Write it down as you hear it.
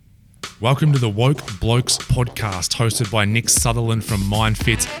Welcome to the Woke Blokes podcast, hosted by Nick Sutherland from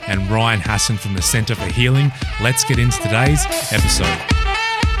MindFit and Ryan Hassan from the Centre for Healing. Let's get into today's episode.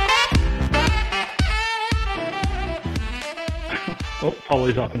 Oh,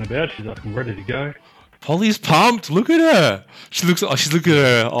 Polly's up and about. She's up and ready to go. Polly's pumped. Look at her. She's looking at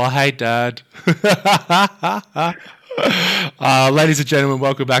her. Oh, hey, Dad. Ladies and gentlemen,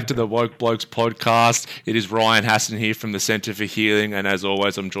 welcome back to the Woke Blokes podcast. It is Ryan Hassan here from the Centre for Healing, and as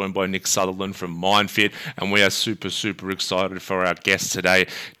always, I'm joined by Nick Sutherland from MindFit, and we are super excited for our guest today,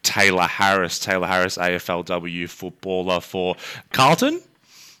 Taylor Harris. Taylor Harris, AFLW footballer for Carlton.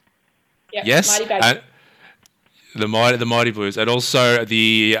 Yep, yes, Mighty the Mighty Blues, and also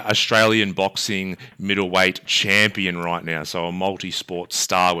the Australian boxing middleweight champion right now. So a multi-sport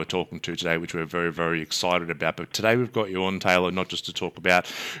star we're talking to today, which we're very excited about. But today we've got you on, Taylor, not just to talk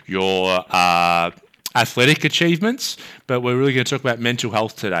about your athletic achievements, but we're really going to talk about mental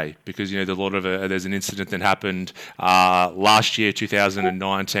health today, because there's an incident that happened last year,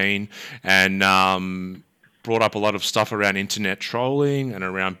 2019, and brought up a lot of stuff around internet trolling and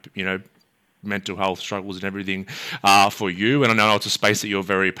around mental health struggles and everything for you. And I know it's a space that you're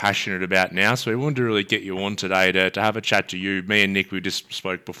very passionate about now, so we wanted to really get you on today to have a chat to you. Me and Nick, we just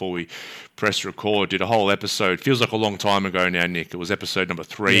spoke before we press record, did a whole episode, feels like a long time ago now, Nick. It was episode number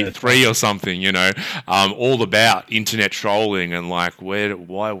three or something, all about internet trolling and like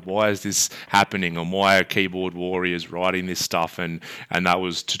why is this happening, and why are keyboard warriors writing this stuff, and that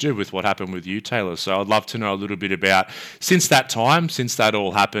was to do with what happened with you, Taylor. So I'd love to know a little bit about, since that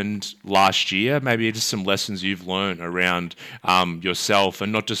all happened last year, maybe just some lessons you've learned around yourself,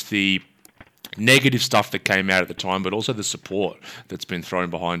 and not just the negative stuff that came out at the time, but also the support that's been thrown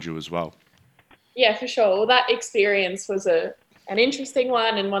behind you as well. Yeah, for sure. Well, that experience was an interesting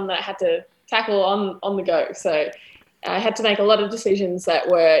one, and one that I had to tackle on the go. So I had to make a lot of decisions that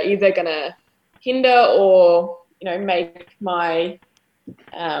were either going to hinder or, make my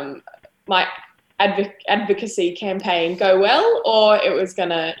my advocacy campaign go well, or it was going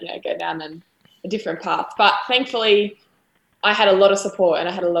to, go down a different path. But thankfully, I had a lot of support, and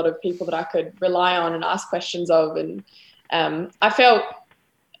I had a lot of people that I could rely on and ask questions of. And I felt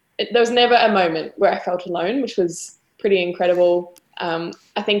there was never a moment where I felt alone, which was pretty incredible. I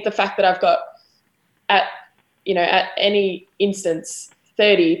think the fact that I've got at any instance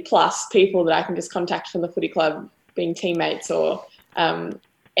 30 plus people that I can just contact from the footy club, being teammates or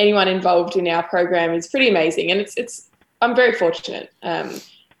anyone involved in our program, is pretty amazing. And I'm very fortunate.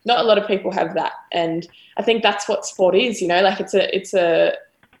 Not a lot of people have that, and I think that's what sport is. You've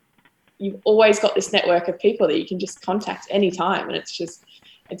always got this network of people that you can just contact anytime, and it's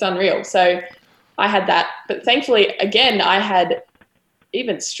unreal. So I had that, but thankfully, again, I had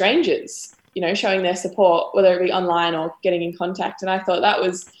even strangers, showing their support, whether it be online or getting in contact, and I thought that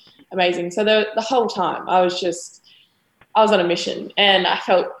was amazing. So the whole time I was on a mission, and I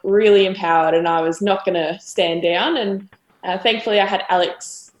felt really empowered, and I was not going to stand down. And thankfully, I had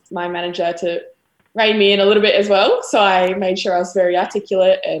Alex, my manager, to rein me in a little bit as well. So I made sure I was very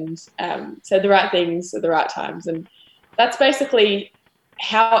articulate and said the right things at the right times. And that's basically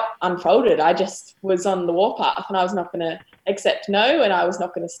how it unfolded. I just was on the warpath, and I was not going to accept no, and I was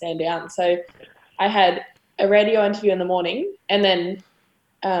not going to stand down. So I had a radio interview in the morning, and then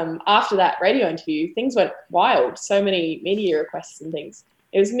after that radio interview, things went wild. So many media requests and things.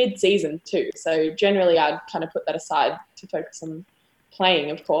 It was mid-season too, so generally I'd kind of put that aside to focus on playing,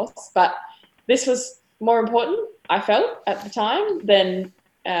 of course. But this was more important, I felt, at the time than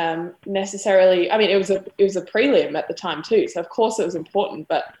necessarily. I mean, it was a prelim at the time too, so of course it was important.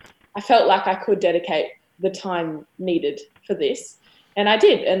 But I felt like I could dedicate the time needed for this, and I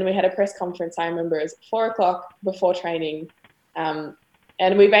did. And we had a press conference. I remember it was 4:00 before training.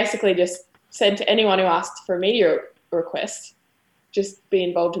 And we basically just said to anyone who asked for a media request, just be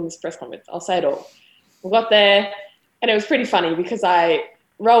involved in this press conference. I'll say it all. We got there, and it was pretty funny because I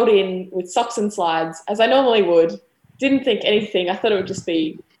rolled in with socks and slides, as I normally would. Didn't think anything. I thought it would just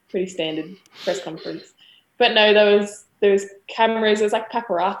be pretty standard press conference. But no, there was cameras. There was like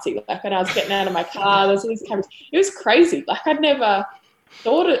paparazzi. Like when I was getting out of my car, there was all these cameras. It was crazy. Like I'd never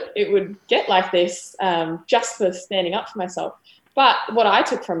thought it would get like this, just for standing up for myself. But what I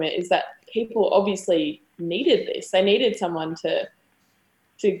took from it is that people obviously needed this. They needed someone to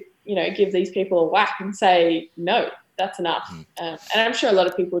give these people a whack and say, no, that's enough. And I'm sure a lot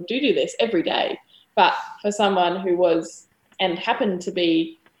of people do this every day. But for someone who was and happened to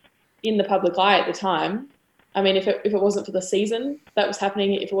be in the public eye at the time, I mean, if it wasn't for the season that was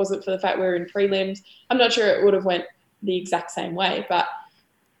happening, if it wasn't for the fact we were in prelims, I'm not sure it would have went the exact same way. But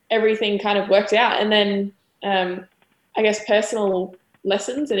everything kind of worked out. And then I guess personal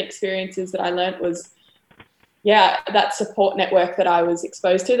lessons and experiences that I learnt was, that support network that I was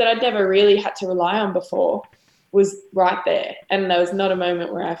exposed to that I'd never really had to rely on before was right there. And there was not a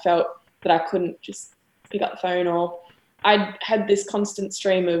moment where I felt that I couldn't just pick up the phone, or I had this constant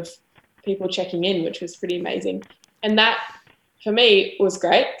stream of people checking in, which was pretty amazing. And that for me was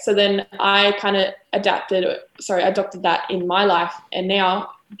great. So then I kind of adopted that in my life. And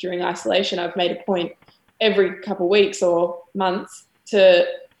now during isolation, I've made a point every couple of weeks or months to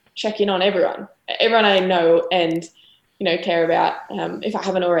check in on everyone I know and, care about. If I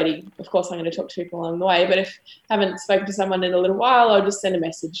haven't already, of course, I'm going to talk to people along the way, but if I haven't spoken to someone in a little while, I'll just send a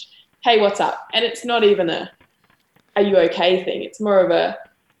message. Hey, what's up? And it's not even a, are you okay thing? It's more of a,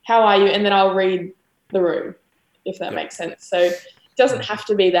 how are you? And then I'll read the room, if that makes sense. So it doesn't have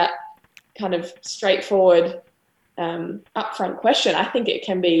to be that kind of straightforward, upfront question. I think it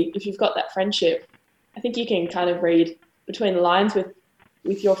can be, if you've got that friendship, I think you can kind of read between the lines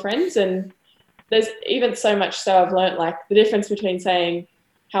with your friends. And there's even so much so I've learned, like, the difference between saying,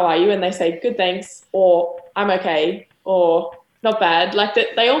 how are you? And they say, good, thanks, or I'm okay, or not bad. Like, that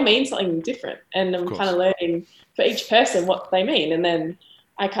they all mean something different. And I'm kind of learning for each person what they mean. And then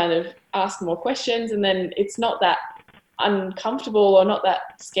I kind of ask more questions, and then it's not that uncomfortable or not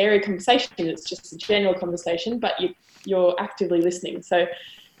that scary conversation. It's just a general conversation, but you're actively listening. So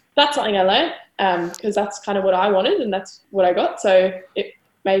that's something I learned, because that's kind of what I wanted and that's what I got. So it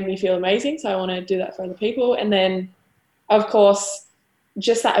made me feel amazing. So I want to do that for other people. And then, of course,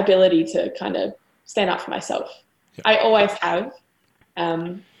 just that ability to kind of stand up for myself. Yep. I always have,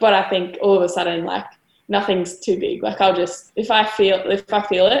 but I think all of a sudden, like, nothing's too big. Like, I'll just, if I feel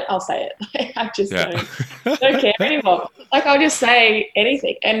it, I'll say it. I just don't care anymore. Like, I'll just say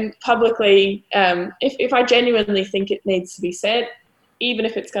anything. And publicly, if I genuinely think it needs to be said, even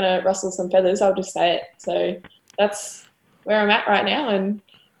if it's going to rustle some feathers, I'll just say it. So that's where I'm at right now. And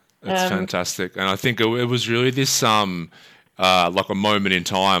that's fantastic. And I think it was really this, like a moment in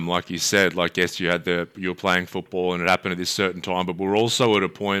time, like you said, like, yes, you were playing football and it happened at this certain time, but we're also at a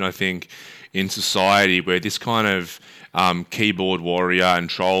point, I think, in society where this kind of keyboard warrior and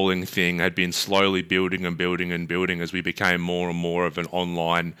trolling thing had been slowly building and building and building as we became more and more of an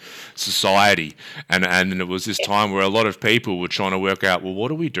online society. And it was this time where a lot of people were trying to work out, well, what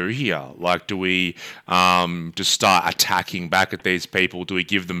do we do here? Like, do we just start attacking back at these people? Do we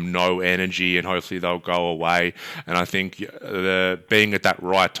give them no energy and hopefully they'll go away? And I think being at that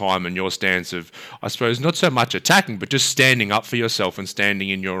right time and your stance of, I suppose, not so much attacking, but just standing up for yourself and standing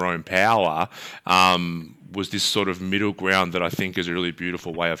in your own power, was this sort of middle ground that I think is a really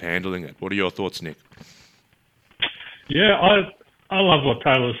beautiful way of handling it. What are your thoughts, Nick? Yeah, I love what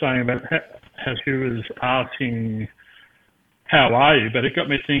Taylor was saying about how she was asking, how are you? But it got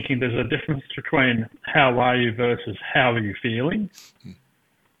me thinking there's a difference between how are you versus how are you feeling?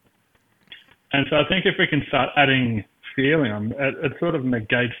 And so I think if we can start adding feeling on, it sort of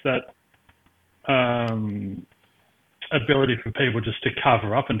negates that ability for people just to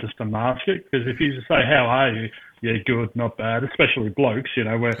cover up and just to mask it. Because if you just say, how are you? Yeah, good, not bad, especially blokes,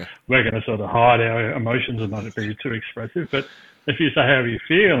 we're going to sort of hide our emotions and not be too expressive. But if you say, how are you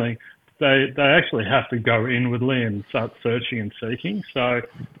feeling? They actually have to go inwardly and start searching and seeking. So,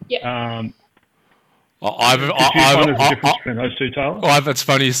 difference between those two, Tyler? It's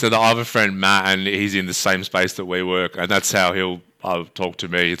funny you said that. I have a friend, Matt, and he's in the same space that we work, and that's how he'll talk to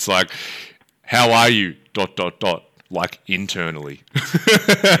me. It's like, how are you, ... like internally.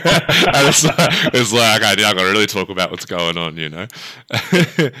 And it's like, okay, now I've got to really talk about what's going on,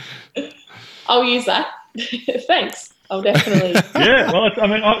 I'll use that. Thanks. I'll definitely. Yeah, well,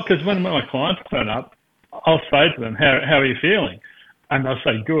 because when my clients turn up, I'll say to them, how are you feeling? And they'll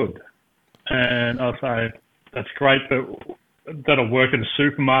say, good. And I'll say, that's great, but that'll work at a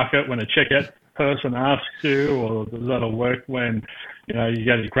supermarket when a checkout person asks you, or that'll work when you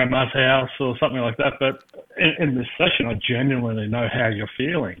go to your grandma's house or something like that. But in this session, I genuinely know how you're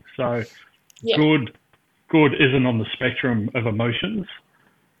feeling. So good isn't on the spectrum of emotions.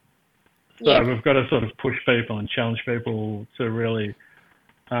 So we've got to sort of push people and challenge people to really,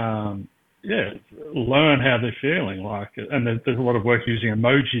 learn how they're feeling. Like, and there's a lot of work using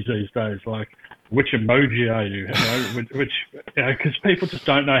emojis these days. Like, which emoji are you? Because people just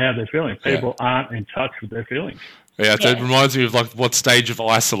don't know how they're feeling. People aren't in touch with their feelings. Yeah, it reminds me of like what stage of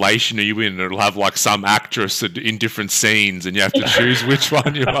isolation are you in? It'll have like some actress in different scenes, and you have to choose which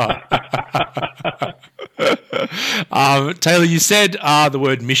one you are. Taylor, you said the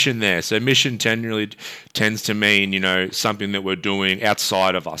word mission there. So mission generally tends to mean, something that we're doing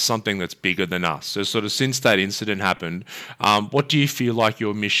outside of us, something that's bigger than us. So sort of since that incident happened, what do you feel like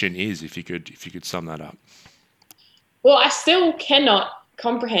your mission is, if you could sum that up? Well, I still cannot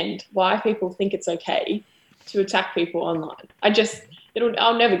comprehend why people think it's okay to attack people online.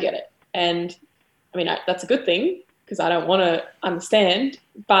 I'll never get it. And I mean, that's a good thing because I don't want to understand,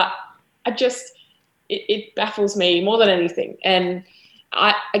 but it baffles me more than anything. And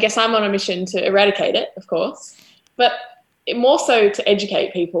I guess I'm on a mission to eradicate it, of course, but more so to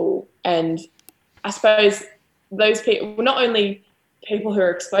educate people. And I suppose those people, not only people who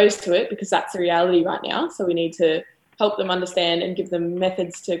are exposed to it, because that's the reality right now. So we need to help them understand and give them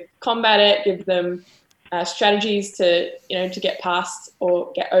methods to combat it, give them strategies to get past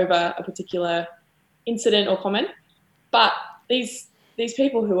or get over a particular incident or comment. But these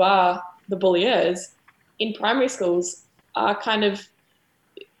people who are the bulliers in primary schools are kind of,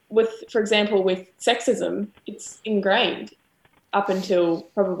 for example, with sexism, it's ingrained up until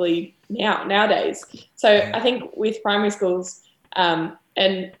probably nowadays. So I think with primary schools,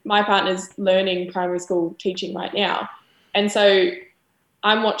 and my partner's learning primary school teaching right now, and so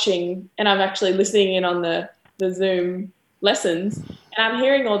I'm watching and I'm actually listening in on the Zoom lessons, and I'm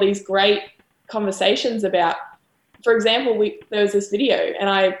hearing all these great conversations about, for example, there was this video and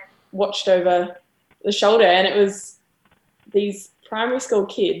I watched over the shoulder, and it was these primary school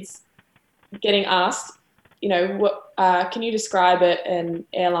kids getting asked, what can you describe an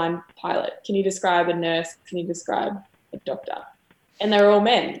airline pilot? Can you describe a nurse? Can you describe a doctor? And they're all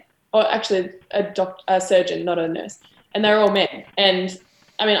men, or actually a surgeon, not a nurse. And they're all men. And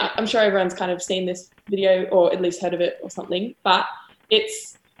I mean, I'm sure everyone's kind of seen this video or at least heard of it or something, but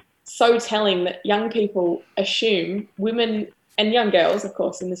it's so telling that young people assume, women and young girls, of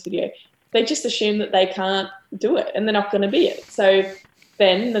course, in this video, they just assume that they can't do it and they're not going to be it. So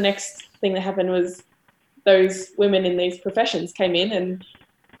then the next thing that happened was those women in these professions came in, and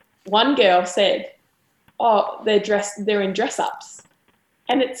one girl said, oh, they're in dress ups.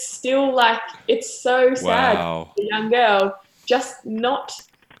 And it's still like, it's so sad. Wow. The young girl just not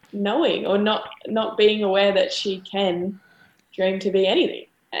knowing or not being aware that she can dream to be anything.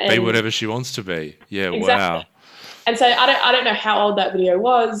 Be whatever she wants to be. Yeah, exactly. Wow. And so I don't know how old that video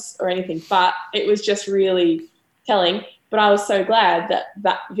was or anything, but it was just really telling. But I was so glad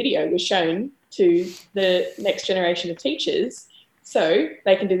that video was shown to the next generation of teachers so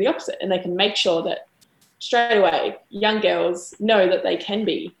they can do the opposite and they can make sure that straight away young girls know that they can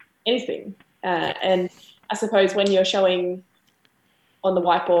be anything. And I suppose when you're showing on the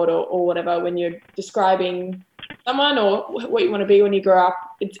whiteboard or whatever, when you're describing someone or what you want to be when you grow up,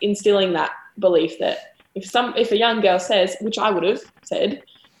 it's instilling that belief that if a young girl says, which I would have said,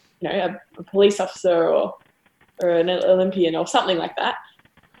 a police officer or an Olympian or something like that,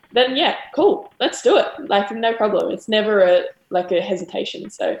 then yeah, cool, let's do it. Like, no problem. It's never a hesitation.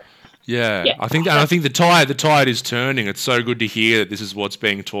 So yeah. I think the tide is turning. It's so good to hear that this is what's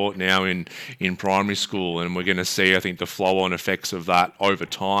being taught now in primary school, and we're going to see, I think, the flow-on effects of that over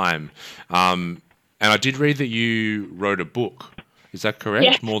time. And I did read that you wrote a book. Is that correct?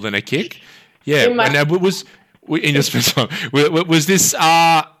 Yeah. More Than a Kick? Yeah. And was this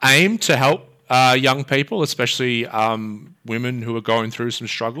aimed to help young people, especially women who are going through some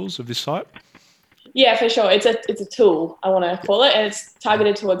struggles of this type? Yeah, for sure. It's a tool, I want to call it, and it's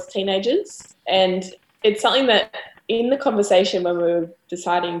targeted towards teenagers. And it's something that in the conversation when we were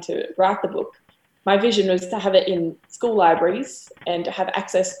deciding to write the book, my vision was to have it in school libraries and to have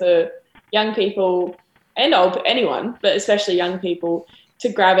access for young people and anyone, but especially young people, to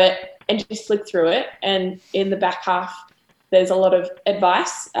grab it and just flick through it. And in the back half, there's a lot of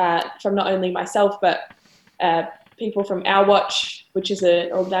advice from not only myself, but people from Our Watch, which is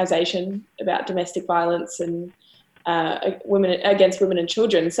an organisation about domestic violence and against women and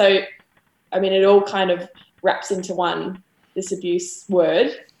children. So, I mean, it all kind of wraps into one, this abuse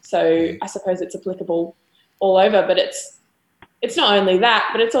word. So I suppose it's applicable all over, but it's not only that,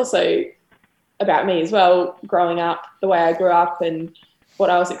 but it's also about me as well, growing up, the way I grew up and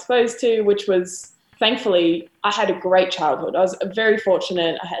what I was exposed to, which was, thankfully, I had a great childhood. I was very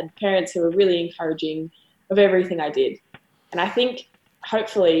fortunate. I had parents who were really encouraging of everything I did. And I think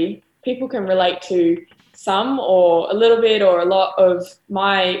hopefully people can relate to some or a little bit or a lot of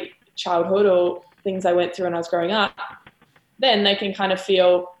my childhood or things I went through when I was growing up. Then they can kind of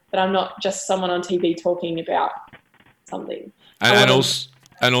feel that I'm not just someone on TV talking about something.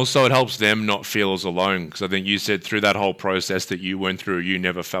 And also it helps them not feel as alone, because I think you said through that whole process that you went through, you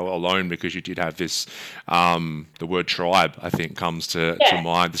never felt alone because you did have this, the word tribe, I think, comes to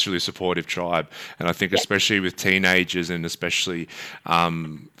mind, this really supportive tribe. And I think especially with teenagers and especially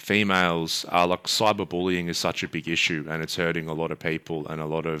females, like cyberbullying is such a big issue, and it's hurting a lot of people, and a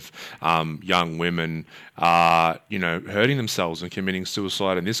lot of young women are, hurting themselves and committing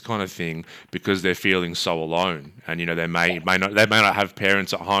suicide and this kind of thing because they're feeling so alone. And, they may not have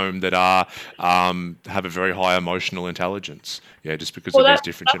parents at home that are have a very high emotional intelligence. Yeah, just because of these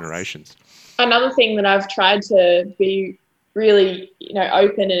different generations. Another thing that I've tried to be really,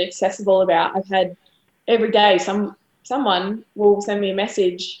 open and accessible about. I've had every day someone will send me a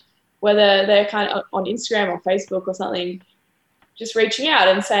message, whether they're kind of on Instagram or Facebook or something, just reaching out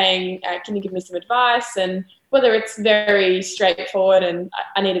and saying, can you give me some advice? And whether it's very straightforward and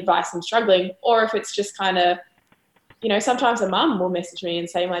I need advice, I'm struggling, or if it's just kind of, sometimes a mum will message me and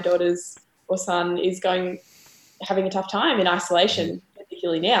say my daughter's or son is having a tough time in isolation,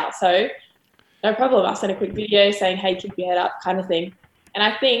 particularly now. So no problem. I'll send a quick video saying, hey, keep your head up, kind of thing. And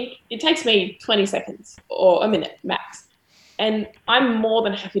I think it takes me 20 seconds or a minute max. And I'm more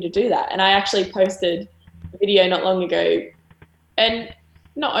than happy to do that. And I actually posted a video not long ago, and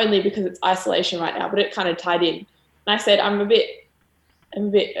not only because it's isolation right now, but it kind of tied in. And I said, I'm a bit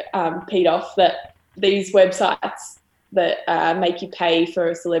peed off that these websites that make you pay for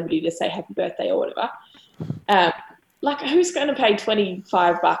a celebrity to say happy birthday or whatever, who's going to pay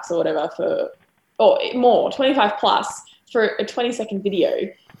 $25 or whatever or more, 25 plus for a 20-second video?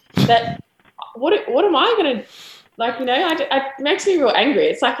 That what am I going to, it makes me real angry.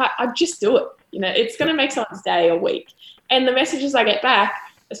 It's like I just do it. It's going to make someone's day or week. And the messages I get back,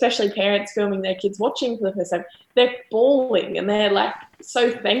 especially parents filming their kids watching for the first time, they're bawling and they're like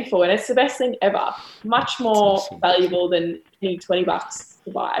so thankful. And it's the best thing ever. Much more valuable than any $20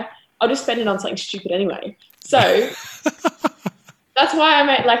 to buy. I'll just spend it on something stupid anyway. So that's why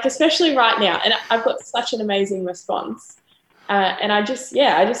I'm especially right now. And I've got such an amazing response. And I just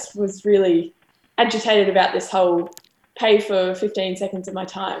was really agitated about this whole pay for 15 seconds of my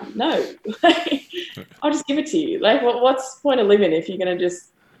time. No, I'll just give it to you. What's the point of living if you're going to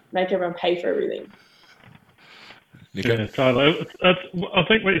just make everyone pay for everything? Yeah, Tyler, I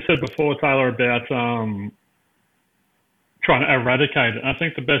think what you said before, Tyler, about trying to eradicate it. I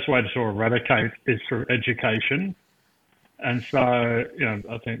think the best way to sort of eradicate is through education. And so,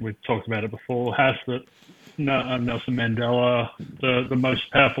 I think we've talked about it before, Nelson Mandela, the most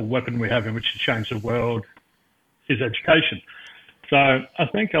powerful weapon we have in which to change the world is education. So I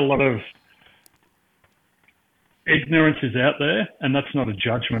think a lot of ignorance is out there, and that's not a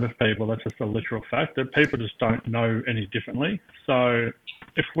judgment of people, that's just a literal fact that people just don't know any differently. So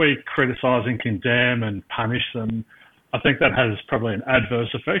if we criticise and condemn and punish them, I think that has probably an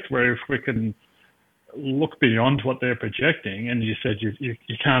adverse effect, where if we can look beyond what they're projecting, and you said you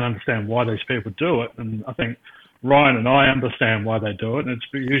can't understand why these people do it, and I think Ryan and I understand why they do it, and it's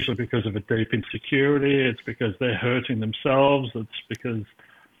usually because of a deep insecurity, it's because they're hurting themselves, it's because,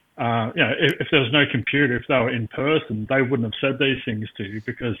 if there was no computer, if they were in person, they wouldn't have said these things to you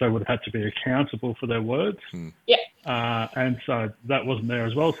because they would have had to be accountable for their words. Yeah. And so that wasn't there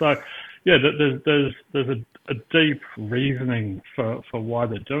as well. So, yeah, there's a deep reasoning for why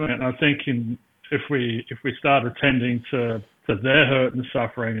they're doing it. And I think if we start attending to their hurt and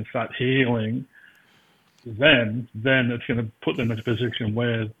suffering and start healing, then it's going to put them in a position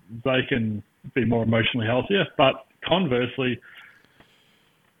where they can be more emotionally healthier. But conversely,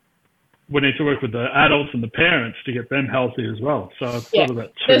 we need to work with the adults and the parents to get them healthy as well. So it's sort of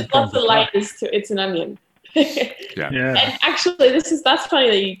that there's lots of layers to it's an onion. Yeah. And actually, that's funny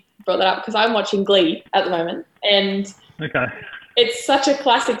that you brought that up, because I'm watching Glee at the moment, and it's such a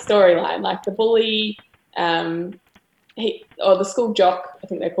classic storyline. Like the bully, or the school jock, I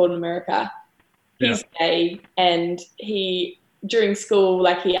think they're called in America. He's gay, and he during school,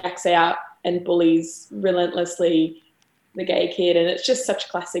 he acts out and bullies relentlessly the gay kid, and it's just such a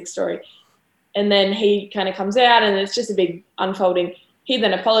classic story. And then he kind of comes out, and it's just a big unfolding. He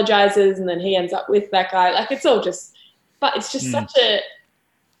then apologizes, and then he ends up with that guy. It's all just, but it's just such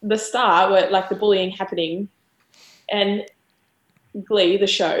the start where the bullying happening, and Glee, the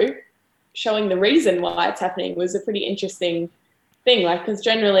show, showing the reason why it's happening was a pretty interesting thing. Because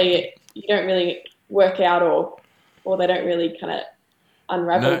generally you don't really work out or they don't really kind of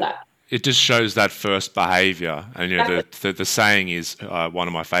unravel that. It just shows that first behaviour, and the saying is one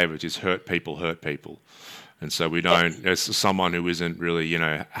of my favourites is hurt people hurt people, And so we don't, as someone who isn't really,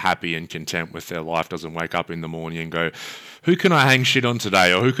 happy and content with their life, doesn't wake up in the morning and go, who can I hang shit on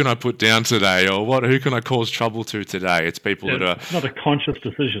today? Or who can I put down today? Or who can I cause trouble to today? It's people that are... It's not a conscious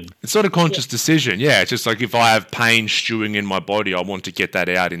decision. It's not a conscious decision. Yeah, it's just like if I have pain stewing in my body, I want to get that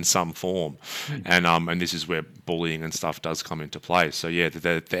out in some form. And this is where bullying and stuff does come into play. So yeah,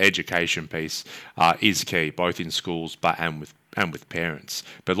 the education piece is key, both in schools and with parents.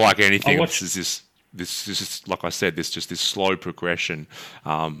 But like anything, this is like I said, this slow progression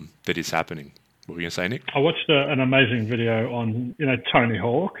that is happening. What were you going to say, Nick? I watched an amazing video on, Tony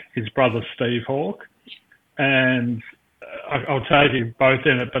Hawk, his brother Steve Hawk, and I'll tag you both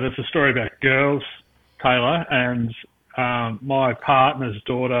in it, but it's a story about girls, Taylor, and my partner's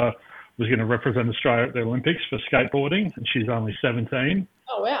daughter was going to represent Australia at the Olympics for skateboarding, and she's only 17.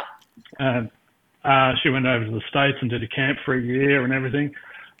 Oh, wow. And she went over to the States and did a camp for a year and everything,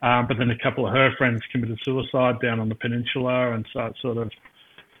 but then a couple of her friends committed suicide down on the peninsula, and so it sort of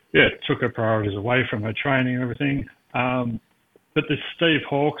took her priorities away from her training and everything. But this Steve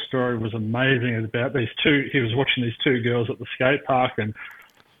Hawke story was amazing. It's about he was watching these two girls at the skate park, and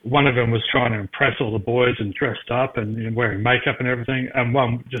one of them was trying to impress all the boys and dressed up and wearing makeup and everything. And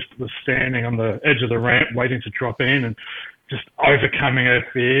one just was standing on the edge of the ramp waiting to drop in and just overcoming her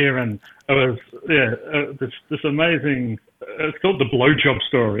fear. And it was, this amazing, it's called the blowjob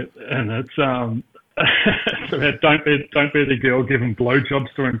story. And it's, so don't be the girl giving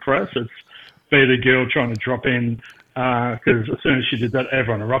blowjobs to impress. It's be the girl trying to drop in, because as soon as she did that,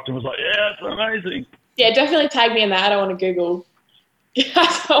 everyone erupted and was like, "Yeah, it's amazing." Yeah, definitely tag me in that. I don't want to Google. It's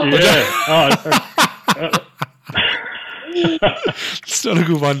not a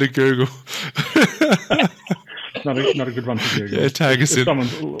good one to Google. Not a good one to Google. Yeah, tag us in.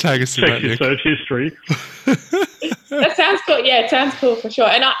 Tag us in check your search history. That sounds cool. Yeah, it sounds cool for sure.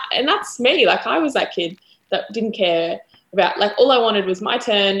 And that's me. Like, I was that kid that didn't care about, like, all I wanted was my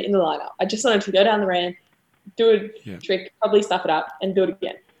turn in the lineup. I just wanted to go down the ramp, do a trick, probably stuff it up, and do it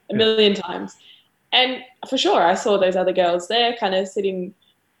again a million times. And for sure, I saw those other girls there kind of sitting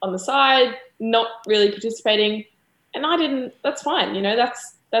on the side, not really participating. And I didn't, that's fine.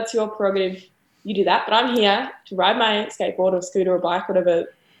 That's your prerogative. You do that. But I'm here to ride my skateboard or scooter or bike, whatever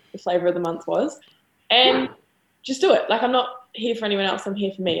the flavor of the month was, and just do it. Like, I'm not here for anyone else. I'm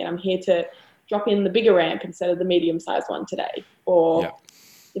here for me. And I'm here to drop in the bigger ramp instead of the medium-sized one today. Or,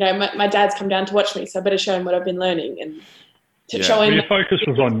 my dad's come down to watch me, so I better show him what I've been learning. And to show him... Your focus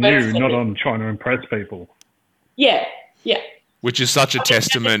was on you, not on trying to impress people. Yeah, yeah. Which is such a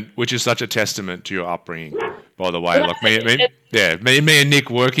testament to your upbringing, by the way. Like me and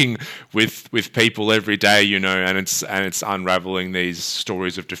Nick working with people every day, and it's unraveling these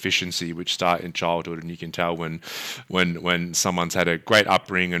stories of deficiency which start in childhood, and you can tell when someone's had a great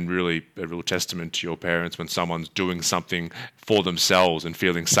upbringing, and really a real testament to your parents when someone's doing something for themselves and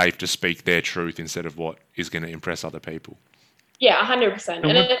feeling safe to speak their truth instead of what is going to impress other people. Yeah, 100%.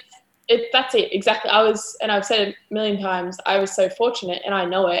 And that's it, exactly. I've said it a million times, I was so fortunate, and I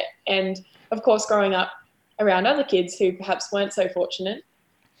know it. And of course, growing up around other kids who perhaps weren't so fortunate,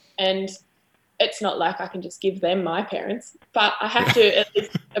 and it's not like I can just give them my parents, but I have to at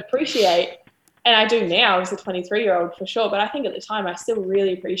least appreciate, and I do now as a 23-year-old for sure, but I think at the time I still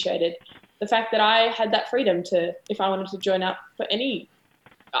really appreciated the fact that I had that freedom to, if I wanted to join up for any,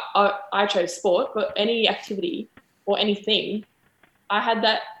 I chose sport, but any activity or anything, I had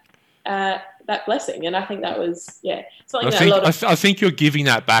that blessing, and I think that was something I think you're giving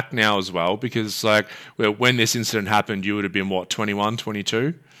that back now as well, because like when this incident happened, you would have been 21,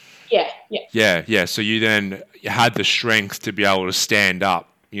 22? Yeah. So you then had the strength to be able to stand up,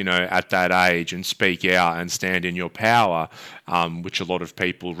 at that age and speak out and stand in your power, which a lot of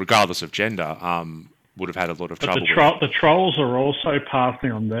people, regardless of gender, would have had a lot of trouble with. The trolls are also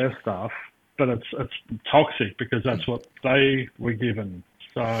passing on their stuff, but it's toxic because that's what they were given.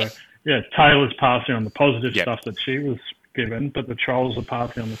 So, Taylor's passing on the positive stuff that she was given, but the trolls are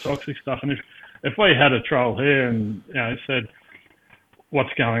passing on the toxic stuff. And if we had a troll here and said,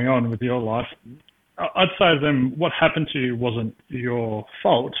 "What's going on with your life?" I'd say to them, what happened to you wasn't your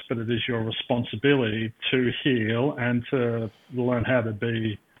fault, but it is your responsibility to heal and to learn how to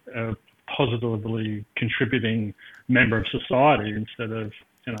be a positively contributing member of society instead of,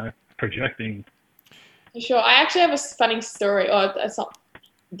 projecting. Sure. I actually have a funny story. It's not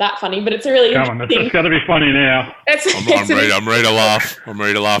that funny, but it's a really interesting... It's got to be funny now. I'm ready to laugh. I'm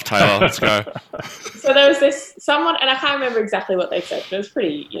ready to laugh, Taylor. Let's go. So there was someone, and I can't remember exactly what they said, but it was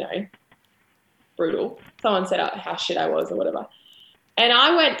pretty, brutal. Someone said how shit I was or whatever. And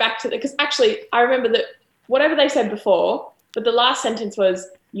I went back to because actually I remember that whatever they said before, but the last sentence was,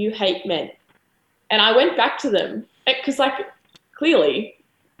 "You hate men." And I went back to them because, like, clearly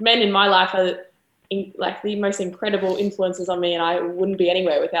men in my life are like the most incredible influences on me, and I wouldn't be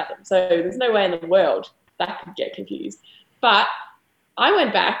anywhere without them. So there's no way in the world that could get confused. But I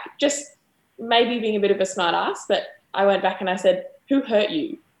went back, just maybe being a bit of a smart ass, but I went back and I said, who hurt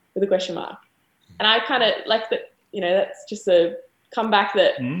you? With a question mark. And I kind of like that, that's just a comeback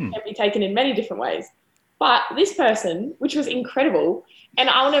that can be taken in many different ways. But this person, which was incredible, and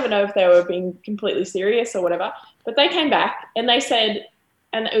I'll never know if they were being completely serious or whatever, but they came back and they said,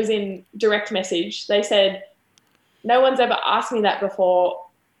 and it was in direct message, they said, no one's ever asked me that before.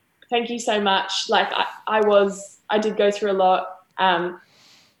 Thank you so much. Like I did go through a lot.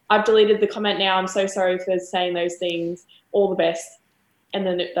 I've deleted the comment now. I'm so sorry for saying those things. All the best. And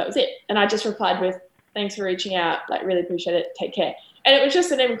then that was it. And I just replied with, thanks for reaching out. Like, really appreciate it. Take care. And it was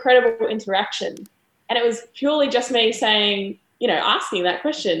just an incredible interaction. And it was purely just me saying, asking that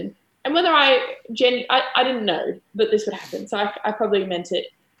question. And whether I didn't know that this would happen. So I probably meant it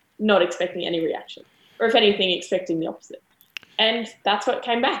not expecting any reaction. Or if anything, expecting the opposite. And that's what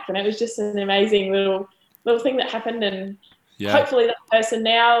came back. And it was just an amazing little thing that happened. And hopefully that person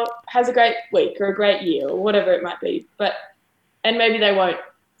now has a great week or a great year or whatever it might be. And maybe they won't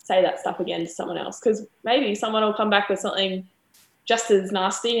say that stuff again to someone else, because maybe someone will come back with something just as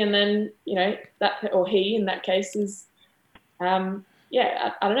nasty, and then, that, or he in that case is, I don't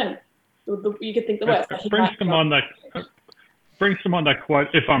know. You could think the worst. It brings to mind that quote,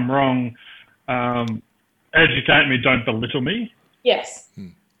 if I'm wrong, educate me, don't belittle me. Yes.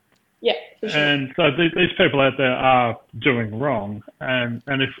 Yeah, for sure. And so these people out there are doing wrong. And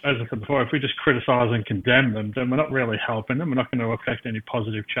if, as I said before, if we just criticise and condemn them, then we're not really helping them. We're not going to affect any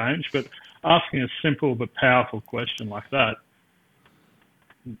positive change. But asking a simple but powerful question like that,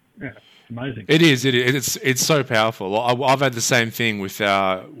 it's amazing. It is. It's so powerful. I've had the same thing with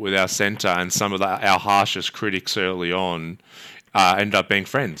our centre, and some of our harshest critics early on end up being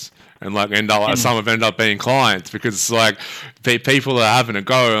friends. And some have ended up being clients, because it's like people are having a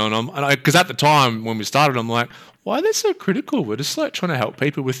go, and because at the time when we started, I'm like, why are they so critical? We're just like trying to help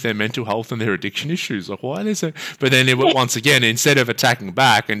people with their mental health and their addiction issues. Like, why are they so? But then once again, instead of attacking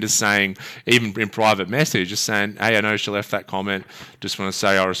back and just saying, even in private message, just saying, hey, I know she left that comment. Just want to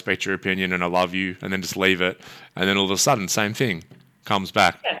say I respect your opinion and I love you, and then just leave it. And then all of a sudden, same thing comes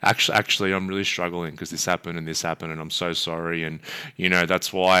back. Actually, I'm really struggling because this happened and I'm so sorry. And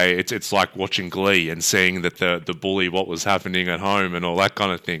that's why it's like watching Glee and seeing that the bully what was happening at home and all that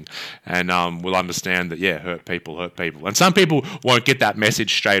kind of thing. And we'll understand that hurt people. And some people won't get that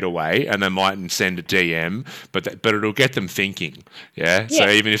message straight away, and they mightn't send a DM, but it'll get them thinking. Yeah. So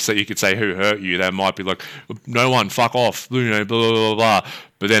even if you could say who hurt you, they might be like, no one, fuck off, blah blah blah blah.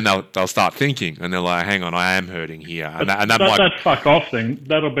 But then they'll start thinking, and they're like, hang on, I am hurting here. And that fuck off thing,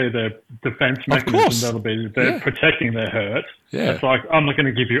 that'll be their defense mechanism. That'll be protecting their hurt. Yeah. It's like, I'm not going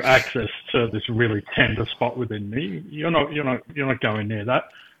to give you access to this really tender spot within me. You're not going near that.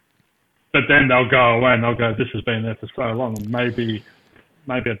 But then they'll go away and they'll go, this has been there for so long, and maybe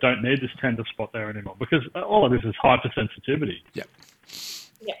I don't need this tender spot there anymore, because all of this is hypersensitivity. Yeah.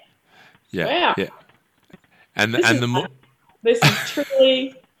 Yeah. Yeah. Wow. Yeah. And the more. This is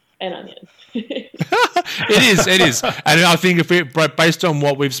truly an onion. It is. And I think based on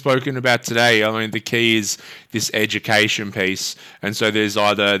what we've spoken about today, I mean, the key is this education piece. And so there's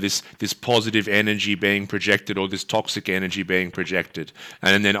either this positive energy being projected or this toxic energy being projected.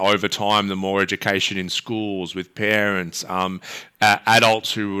 And then over time, the more education in schools with parents,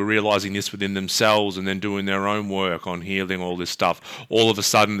 adults who are realizing this within themselves and then doing their own work on healing all this stuff, all of a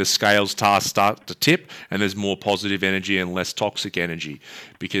sudden the scales start to tip, and there's more positive energy and less toxic energy.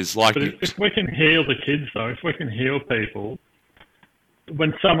 Because if we can heal the kids, though, if we can heal people,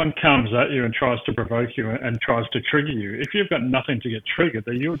 when someone comes at you and tries to provoke you and tries to trigger you, if you've got nothing to get triggered,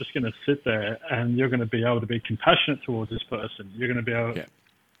 then you're just going to sit there and you're going to be able to be compassionate towards this person. You're going to be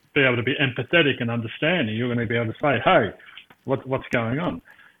able to be empathetic and understanding. You're going to be able to say, hey, what's going on?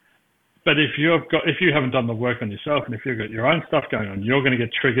 But if you haven't done the work on yourself, and if you've got your own stuff going on, you're going to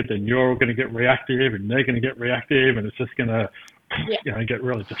get triggered, then you're going to get reactive, and they're going to get reactive, and it's just going to get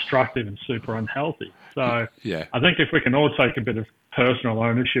really destructive and super unhealthy. So I think if we can all take a bit of personal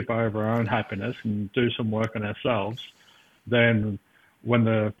ownership over our own happiness and do some work on ourselves, then when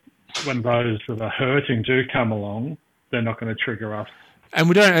those that are hurting do come along, they're not going to trigger us. And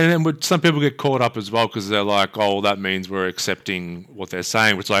some people get caught up as well, because they're like, oh, that means we're accepting what they're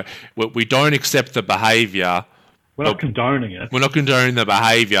saying. It's like, we don't accept the behaviour. We're not condoning it. We're not condoning the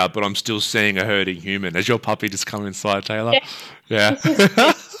behaviour, but I'm still seeing a hurting human. Has your puppy just come inside, Taylor? Yeah. Yeah. This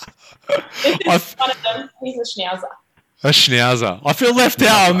is one of them. He's a schnauzer. A schnauzer. I feel left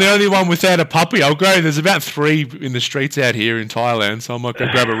out. I'm the only one without a puppy. I'll go. There's about 3 in the streets out here in Thailand, so I might go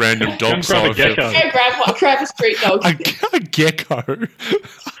grab a random dog. Grab a gecko. Go grab a street dog. A gecko.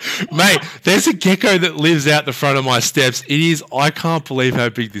 Mate, there's a gecko that lives out the front of my steps. It is, I can't believe how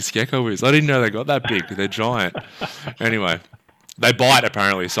big this gecko is. I didn't know they got that big. They're giant. Anyway, they bite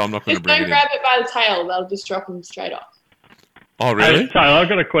apparently, so I'm not going to bring it in. Don't grab it by the tail. They'll just drop them straight off. Oh, really? Hey, Taylor, I've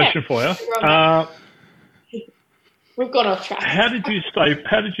got a question for you. We've gone off track. How did you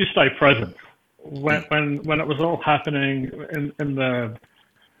stay present when it was all happening when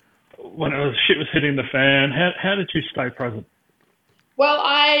shit was hitting the fan? How did you stay present? Well,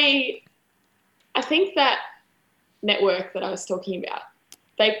 I think that network that I was talking about,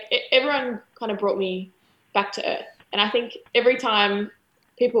 everyone kind of brought me back to earth. And I think every time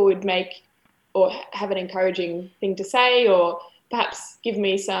people would make or have an encouraging thing to say, or perhaps give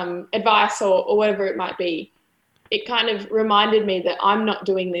me some advice or whatever it might be, it kind of reminded me that I'm not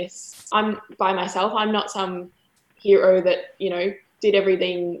doing this. I'm by myself. I'm not some hero that, did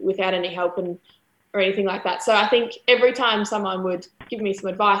everything without any help or anything like that. So I think every time someone would give me some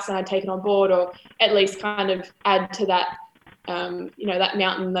advice and I'd take it on board, or at least kind of add to that, that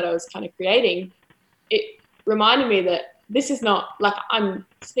mountain that I was kind of creating, it reminded me that this is not like I'm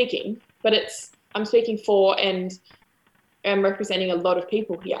speaking, but I'm speaking for and I'm representing a lot of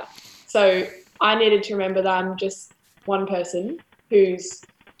people here. So I needed to remember that I'm just one person who's,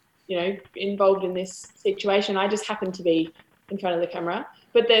 involved in this situation. I just happen to be in front of the camera,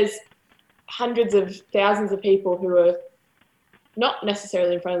 but there's hundreds of thousands of people who are not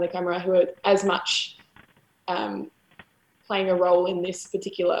necessarily in front of the camera who are as much playing a role in this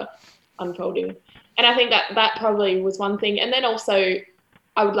particular unfolding. And I think that probably was one thing. And then also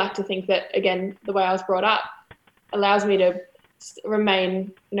I would like to think that, again, the way I was brought up allows me to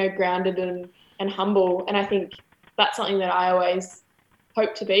remain, grounded and humble. And I think that's something that I always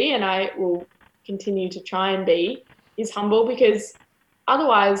hope to be, and I will continue to try and be, is humble, because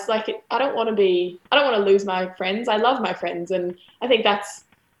otherwise, I don't want to lose my friends. I love my friends. And I think that's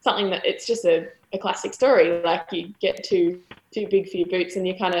something that it's just a classic story. Like, you get too big for your boots and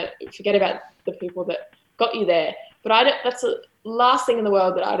you kind of forget about the people that got you there. But that's the last thing in the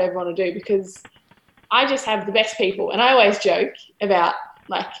world that I'd ever want to do, because I just have the best people. And I always joke about,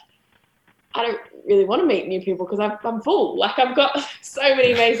 I don't really want to meet new people because I'm full. I've got so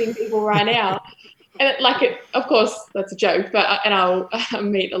many amazing people right now. And of course, that's a joke, and I'll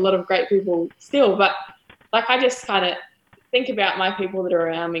meet a lot of great people still. But I just kind of think about my people that are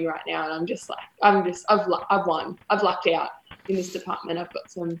around me right now, and I'm just I've won. I've lucked out in this department. I've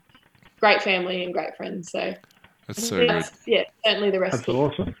got some great family and great friends. So that's so good. Yeah, certainly the rest. That's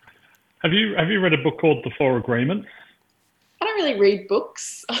awesome. Have you read a book called The Four Agreements? I don't really read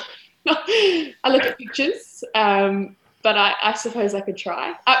books. I look at pictures, but I suppose I could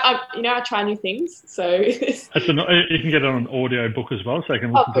try. I try new things. So you can get it on an audio book as well, so you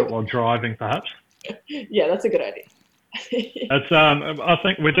can listen to it while driving, perhaps. Yeah, that's a good idea. I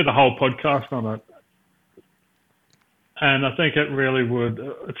think we did a whole podcast on it, and I think it really would.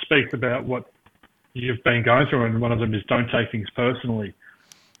 It speaks about what you've been going through, and one of them is don't take things personally.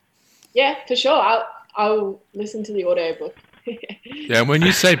 Yeah, for sure. I'll listen to the audio book. Yeah, when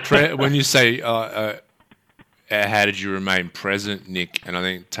you say how did you remain present, Nick? And I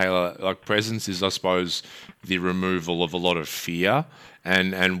think, Taylor, presence is, I suppose, the removal of a lot of fear.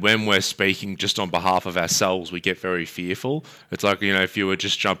 And when we're speaking just on behalf of ourselves, we get very fearful. It's like, if you were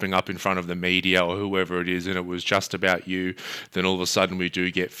just jumping up in front of the media or whoever it is and it was just about you, then all of a sudden we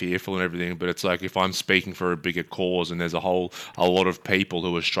do get fearful and everything. But it's like, if I'm speaking for a bigger cause and there's a lot of people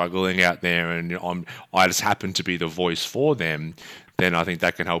who are struggling out there and I just happen to be the voice for them, then I think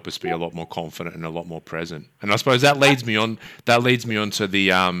that can help us be a lot more confident and a lot more present. And I suppose that leads me on to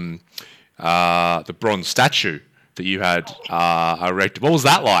the bronze statue that you had erected. What was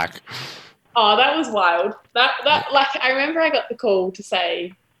that like? Oh, that was wild. I remember I got the call to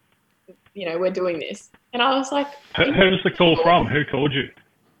say, we're doing this, and I was like, who's the call from? Who called you?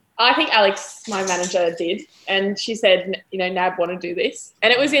 I think Alex, my manager, did, and she said, NAB want to do this,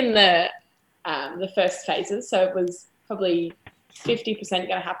 and it was in the first phases, so it was probably 50% going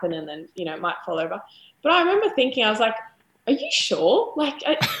to happen, and then it might fall over. But I remember thinking, I was like, are you sure? What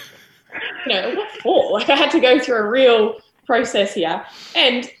for? I had to go through a real process here.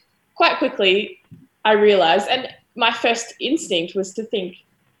 And quite quickly I realized, and my first instinct was to think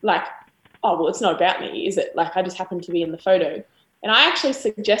oh, well, it's not about me, is it? I just happened to be in the photo. And I actually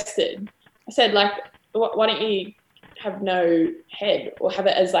suggested, I said, why don't you have no head or have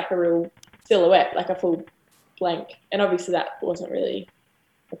it as a real silhouette, a full blank? And obviously that wasn't really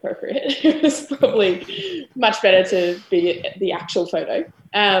appropriate. It was probably much better to be the actual photo.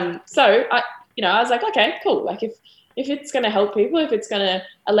 So I was like, okay, cool. Like if it's going to help people, if it's going to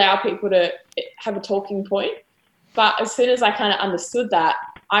allow people to have a talking point. But as soon as I kind of understood that,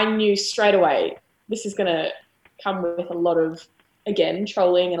 I knew straight away this is going to come with a lot of, again,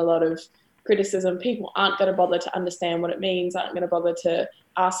 trolling and a lot of criticism. People aren't going to bother to understand what it means, aren't going to bother to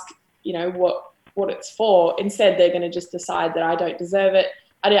ask, what it's for. Instead, they're going to just decide that I don't deserve it.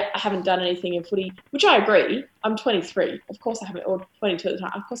 I haven't done anything in footy, which I agree. I'm 23. Of course I haven't, or 22 at the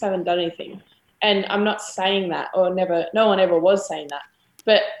time. Of course I haven't done anything. And I'm not saying that, or never, no one ever was saying that.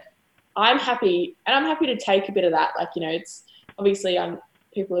 But I'm happy, and I'm happy to take a bit of that. Like, it's obviously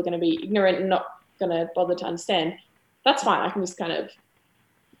people are going to be ignorant and not going to bother to understand. That's fine. I can just kind of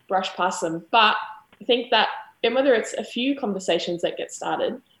brush past them. But I think that, and whether it's a few conversations that get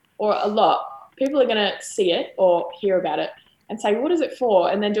started or a lot, people are going to see it or hear about it and say, what is it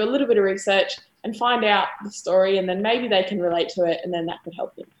for? And then do a little bit of research and find out the story, and then maybe they can relate to it, and then that could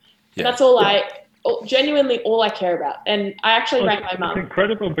help them. Yeah. And that's genuinely all I care about. And I actually rang my mum. It's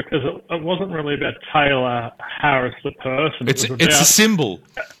incredible because it wasn't really about Taylor Harris, the person. It's a symbol.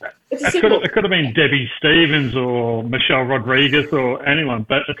 It's a symbol. It could have been Debbie Stevens or Michelle Rodriguez or anyone,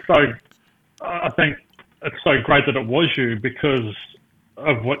 but I think it's so great that it was you because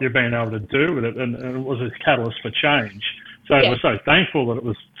of what you've been able to do with it, and it was a catalyst for change. So we're so thankful that it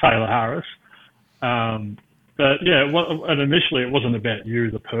was Taylor Harris. But yeah, and initially it wasn't about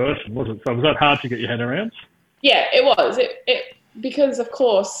you, the person, was it? So was that hard to get your head around? Yeah, it was. It because of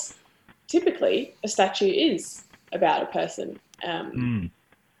course, typically a statue is about a person.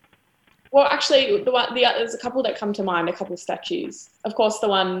 Well, actually, there's a couple that come to mind. A couple of statues. Of course, the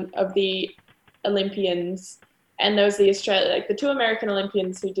one of the Olympians, and there was the two American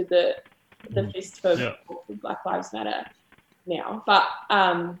Olympians who did the fist for Black Lives Matter. Now, but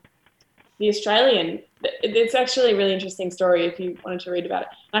the Australian, it's actually a really interesting story if you wanted to read about it.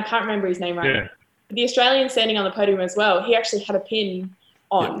 And I can't remember his name right now. The Australian standing on the podium as well, he actually had a pin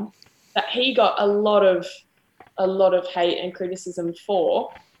on that he got a lot of hate and criticism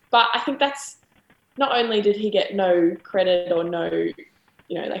for. But I think that's, not only did he get no credit or no,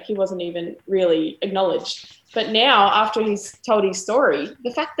 he wasn't even really acknowledged. But now, after he's told his story,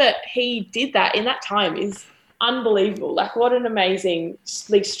 the fact that he did that in that time is unbelievable. Like, what an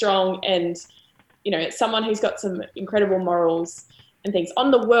amazingly strong and, someone who's got some incredible morals and things on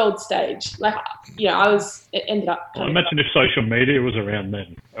the world stage. Like, it ended up. Well, imagine if social media was around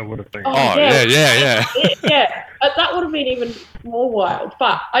then. It would have been. Yeah. That would have been even more wild.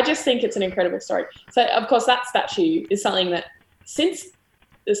 But I just think it's an incredible story. So, of course, that statue is something that since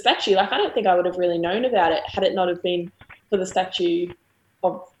the statue, I don't think I would have really known about it had it not have been for the statue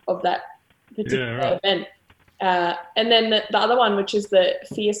of that particular event. And then the other one, which is the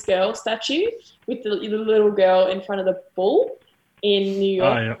Fierce Girl statue with the little girl in front of the bull in New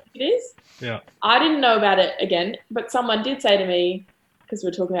York. It is. Yeah. I didn't know about it again, but someone did say to me, because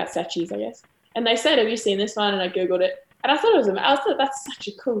we're talking about statues, I guess, and they said, "Have you seen this one?" And I Googled it, and I thought that's such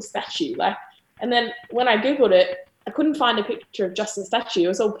a cool statue. Like, and then when I Googled it, I couldn't find a picture of just the statue. It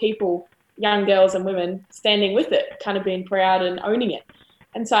was all people, young girls and women, standing with it, kind of being proud and owning it.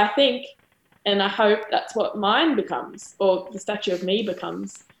 And so I think, and I hope that's what mine becomes, or the statue of me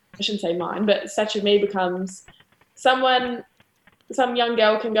becomes. I shouldn't say mine, but the statue of me becomes some young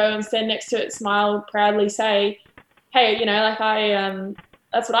girl can go and stand next to it, smile, proudly say, hey,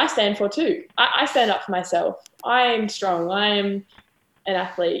 that's what I stand for too. I stand up for myself. I am strong. I am an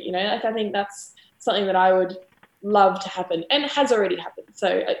athlete. I think that's something that I would love to happen, and it has already happened.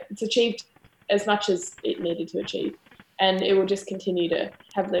 So it's achieved as much as it needed to achieve, and it will just continue to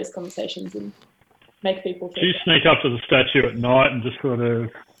have those conversations and make people feel. Do you sneak up to the statue at night and just sort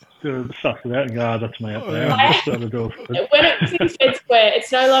of suss it out and go, that's me up there? When it's in Fed Square,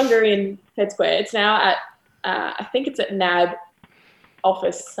 it's no longer in Fed Square. It's now at, I think it's at NAB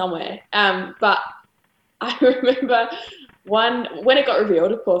office somewhere. But I remember when it got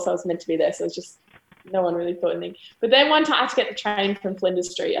revealed, of course, I was meant to be there, so it was just, no one really thought anything. But then one time I had to get the train from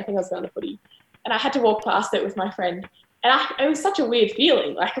Flinders Street. I think I was going to footy. And I had to walk past it with my friend. And it was such a weird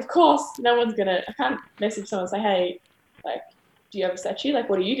feeling. Like, of course, I can't message someone and say, hey, like, do you have a statue? Like,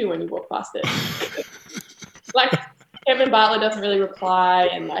 what do you do when you walk past it? Like, Kevin Bartlett doesn't really reply.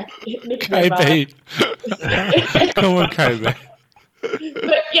 And, like, Nick KB. Come on, KB.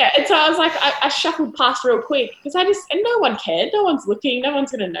 But, yeah, and so I was like, I shuffled past real quick because and no one cared. No one's looking. No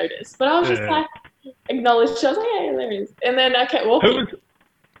one's going to notice. But I was just like, acknowledged. I was like, yeah, there it is. And then I kept walking.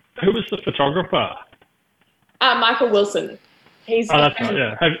 Who was the photographer? Michael Wilson. That's right,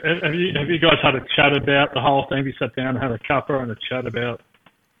 yeah. Have you guys had a chat about the whole thing? Have you sat down and had a cuppa and a chat about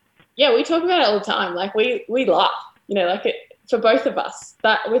Yeah, we talk about it all the time. Like we laugh, like for both of us.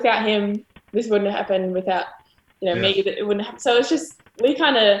 That without him, this wouldn't have happened. Without me, that it wouldn't happen. So it's just we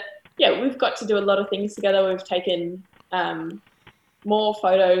kind of we've got to do a lot of things together. We've taken more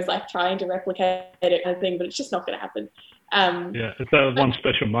photos, like trying to replicate it kind of thing, but it's just not going to happen. It's that one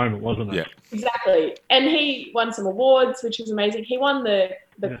special moment, wasn't it? Yeah, exactly. And he won some awards, which was amazing. He won the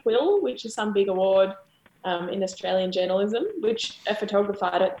Quill, which is some big award in Australian journalism, which a photographer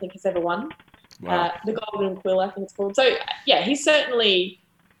I don't think has ever won. wow. The Golden Quill, I think it's called. So he's certainly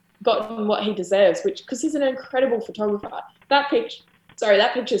gotten what he deserves, because he's an incredible photographer. That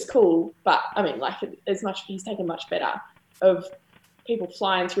picture's cool, but I mean, like he's taken much better of people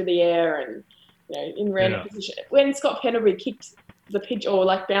flying through the air and in random position. When Scott Pendlebury kicked the pigeon or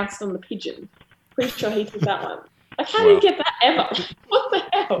like bounced on the pigeon, pretty sure he took that one. Like, how do you get that ever? What the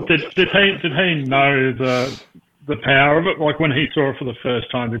hell? Did he know the power of it? Like when he saw it for the first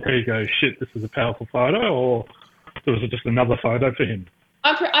time, did he go, "Shit, this is a powerful photo," or was it just another photo for him?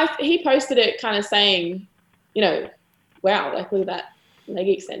 He posted it kind of saying, wow, like look at that leg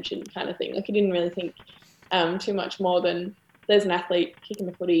extension kind of thing. Like he didn't really think too much more than there's an athlete kicking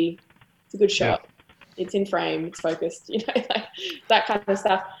the footy. It's a good shot. Yeah. It's in frame. It's focused. Like that kind of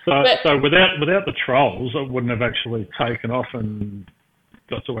stuff. So without the trolls, it wouldn't have actually taken off and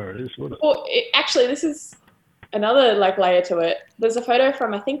got to where it is, would it? Well, actually, this is another layer to it. There's a photo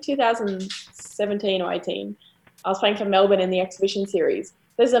from I think 2017 or 18. I was playing for Melbourne in the exhibition series.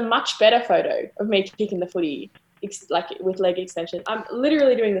 There's a much better photo of me kicking the footy, with leg extension. I'm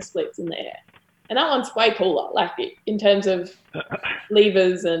literally doing the splits in the air. And that one's way cooler, like in terms of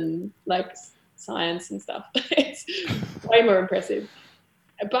levers and like science and stuff. It's way more impressive.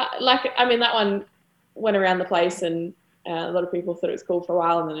 But that one went around the place and a lot of people thought it was cool for a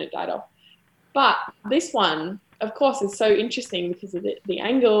while and then it died off. But this one, of course, is so interesting because of the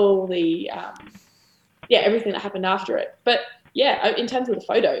angle, everything that happened after it. But in terms of the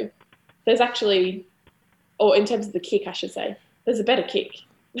photo, there's actually, or in terms of the kick, I should say, there's a better kick.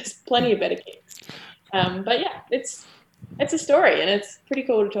 There's plenty of better kicks. But it's a story and it's pretty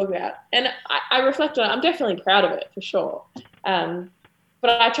cool to talk about. And I reflect on it. I'm definitely proud of it for sure. But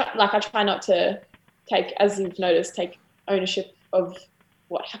I try not to take ownership of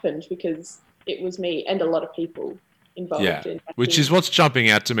what happened because it was me and a lot of people involved. Yeah, which is what's jumping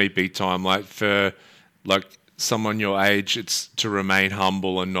out to me big time. Like for someone your age, it's to remain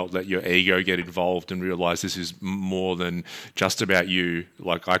humble and not let your ego get involved and realize this is more than just about you.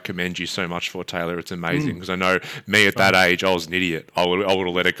 Like I commend you so much for, Taylor. It's amazing because I know me at that age, I was an idiot. I would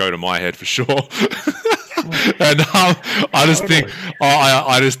have let it go to my head for sure. And I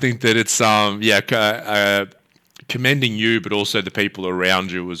just think that it's commending you, but also the people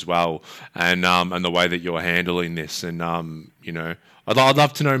around you as well, and the way that you're handling this, and I'd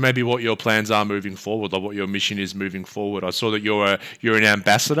love to know maybe what your plans are moving forward, like what your mission is moving forward. I saw that you're an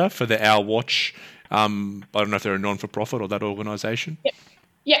ambassador for the Our Watch. I don't know if they're a non-for-profit or that organisation.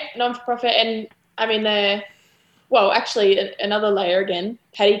 Yeah, non-for-profit, and I mean actually another layer again.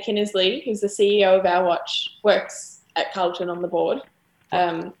 Paddy Kinnersley, who's the CEO of Our Watch, works at Carlton on the board,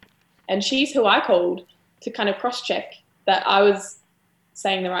 and she's who I called to kind of cross-check that I was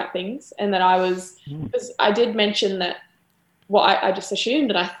saying the right things and that I was, because I did mention that. Well, I just assumed,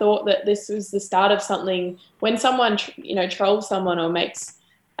 and I thought that this was the start of something. When someone, trolls someone or makes,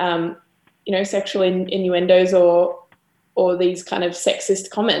 sexual innuendos or these kind of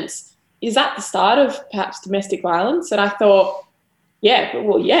sexist comments, is that the start of perhaps domestic violence? And I thought,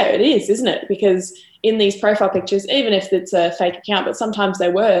 it is, isn't it? Because in these profile pictures, even if it's a fake account, but sometimes they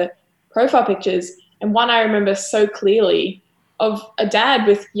were profile pictures, and one I remember so clearly of a dad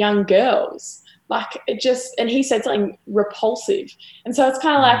with young girls. And he said something repulsive. And so it's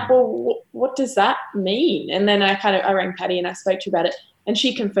kind of like, well, what does that mean? And then I rang Paddy and I spoke to her about it and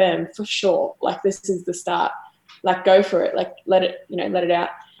she confirmed for sure, like, this is the start, like, go for it. Like, let it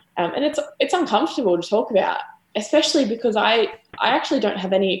out. And it's uncomfortable to talk about, especially because I actually don't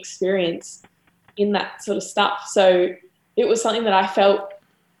have any experience in that sort of stuff. So it was something that I felt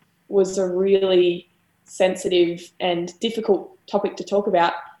was a really sensitive and difficult topic to talk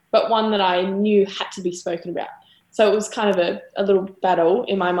about, but one that I knew had to be spoken about. So it was kind of a little battle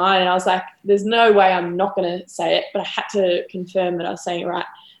in my mind. And I was like, there's no way I'm not going to say it, but I had to confirm that I was saying it right.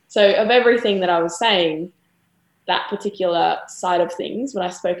 So of everything that I was saying, that particular side of things, when I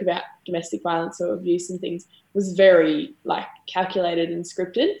spoke about domestic violence or abuse and things, was very calculated and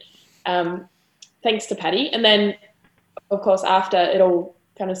scripted, thanks to Paddy. And then, of course, after it all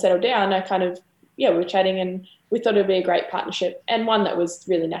kind of settled down, we were chatting and we thought it would be a great partnership and one that was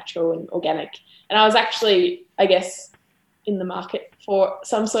really natural and organic. And I was actually, I guess, in the market for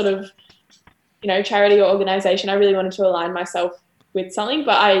some sort of, charity or organization. I really wanted to align myself with something,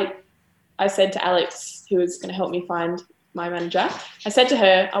 but I said to Alex, who was going to help me find my manager, I said to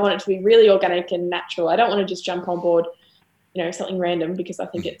her, I want it to be really organic and natural. I don't want to just jump on board, something random because I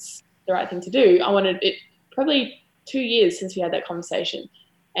think it's the right thing to do. I wanted it probably 2 years since we had that conversation.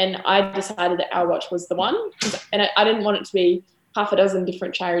 And I decided that Our Watch was the one. And I didn't want it to be half a dozen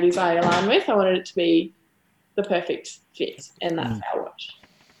different charities I align with. I wanted it to be the perfect fit, and that's Our Watch.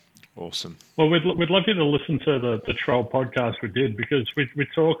 Awesome. Well, we'd love you to listen to the Troll podcast we did, because we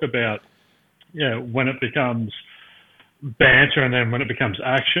talk about, when it becomes banter and then when it becomes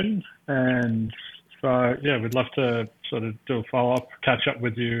action. And so, we'd love to sort of do a follow-up, catch up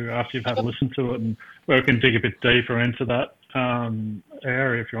with you after you've had a listen to it, and where we can dig a bit deeper into that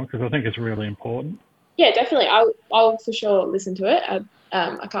area if you want, because I think it's really important. Yeah, definitely. I'll for sure listen to it.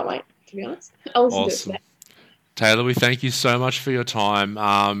 I can't wait, to be honest. I'll listen to it today. Taylor, we thank you so much for your time.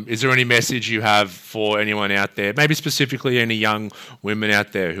 Is there any message you have for anyone out there, maybe specifically any young women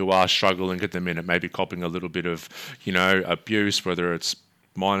out there who are struggling at the minute, maybe copping a little bit of, abuse, whether it's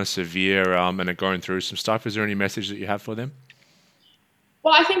minor, severe, and are going through some stuff? Is there any message that you have for them?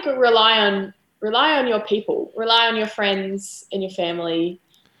 Well, I think rely on your people, rely on your friends and your family,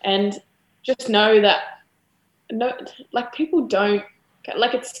 and just know that people don't,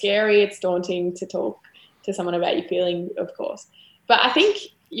 it's scary, it's daunting to talk to someone about your feeling, of course. But I think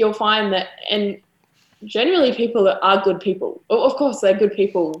you'll find that, and generally people that are good people, of course they're good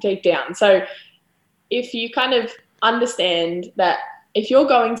people deep down. So if you kind of understand that if you're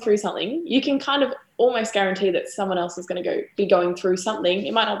going through something, you can kind of almost guarantee that someone else is going to be going through something.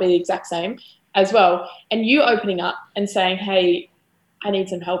 It might not be the exact same as well. And you opening up and saying, hey, I need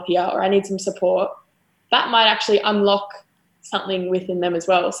some help here, or I need some support, that might actually unlock something within them as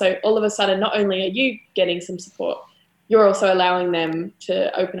well. So all of a sudden, not only are you getting some support, you're also allowing them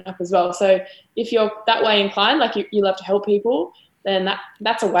to open up as well. So if you're that way inclined, like you love to help people, then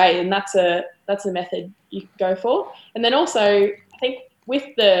that's a way, and that's a method you can go for. And then also, I think with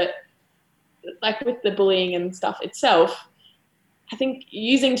the bullying and stuff itself, I think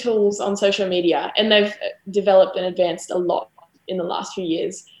using tools on social media, and they've developed and advanced a lot in the last few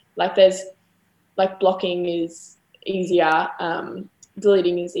years. There's blocking is easier,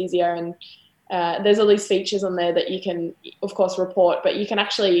 deleting is easier, and there's all these features on there that you can, of course, report, but you can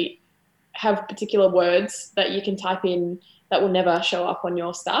actually have particular words that you can type in that will never show up on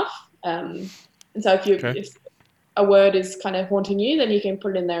your stuff. And so if a word is kind of haunting you, then you can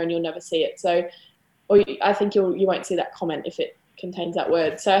put it in there and you'll never see it. So, I think you won't see that comment if it contains that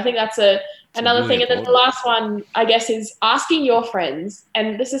word. So I think that's another thing. And then the last one, I guess, is asking your friends.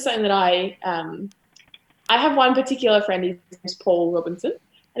 And this is something that I have one particular friend. His name's Paul Robinson,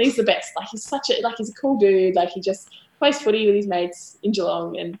 and he's the best. He's he's a cool dude. He just plays footy with his mates in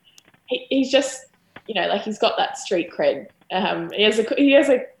Geelong, and he's just, he's got that street cred. He has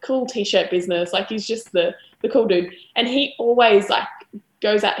a cool t-shirt business. He's just the cool dude, and he always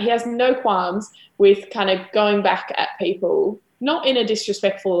goes out. He has no qualms with kind of going back at people, not in a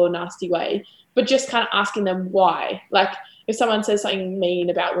disrespectful or nasty way, but just kind of asking them why. If someone says something mean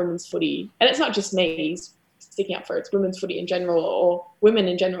about women's footy, and it's not just me, he's sticking up for it's women's footy in general, or women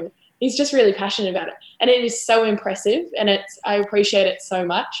in general. He's just really passionate about it, and it is so impressive, and I appreciate it so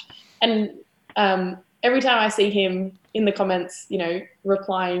much. And every time I see him in the comments,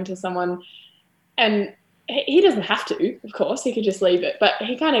 replying to someone, and he doesn't have to, of course, he could just leave it, but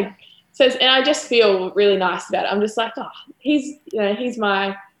he kind of says, and I just feel really nice about it. I'm just he's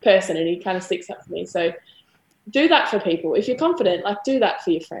my person, and he kind of sticks up for me. So do that for people. If you're confident, do that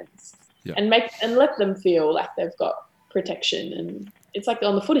for your friends. Yep. And let them feel like they've got protection. And it's like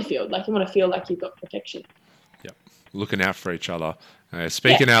on the footy field, you want to feel like you've got protection. Yep. Looking out for each other.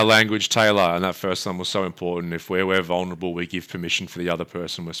 Speaking our language, Taylor, and that first one was so important. If we're vulnerable, we give permission for the other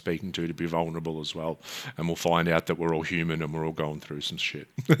person we're speaking to be vulnerable as well. And we'll find out that we're all human and we're all going through some shit.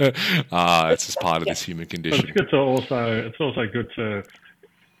 It's just part of this human condition. But it's also good to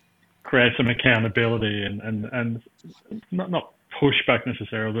create some accountability and not push back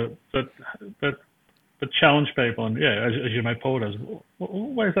necessarily, but challenge people. And as you made Paul does,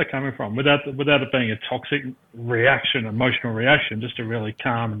 where's that coming from? Without it being a toxic reaction, emotional reaction, just a really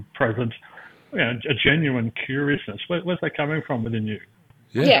calm and present, a genuine curiousness. Where's that coming from within you?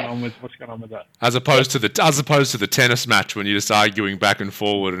 Yeah. What's going on with that? As opposed to the tennis match when you're just arguing back and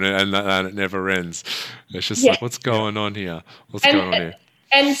forward and it never ends. It's just what's going on here? Going on here?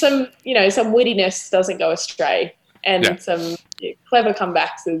 And some wittiness doesn't go astray, and some clever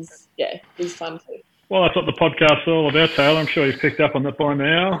comebacks is fun too. Well, that's what the podcast's all about, Taylor. I'm sure you've picked up on that by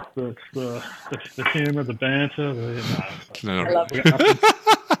now. The humour, the banter. I love it.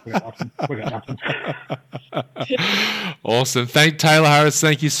 We got nothing. Awesome. Taylor Harris,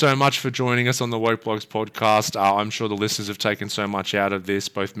 thank you so much for joining us on the Woke Blokes podcast. I'm sure the listeners have taken so much out of this,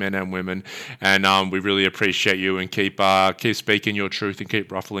 both men and women, and we really appreciate you, and keep speaking your truth and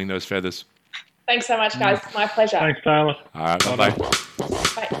keep ruffling those feathers. Thanks so much, guys. My pleasure. Thanks, Taylor. All right, bye-bye.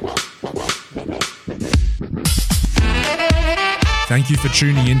 Bye. Thank you for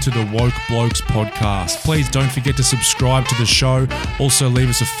tuning into the Woke Blokes podcast. Please don't forget to subscribe to the show. Also leave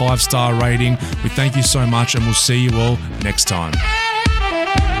us a 5-star rating. We thank you so much, and we'll see you all next time.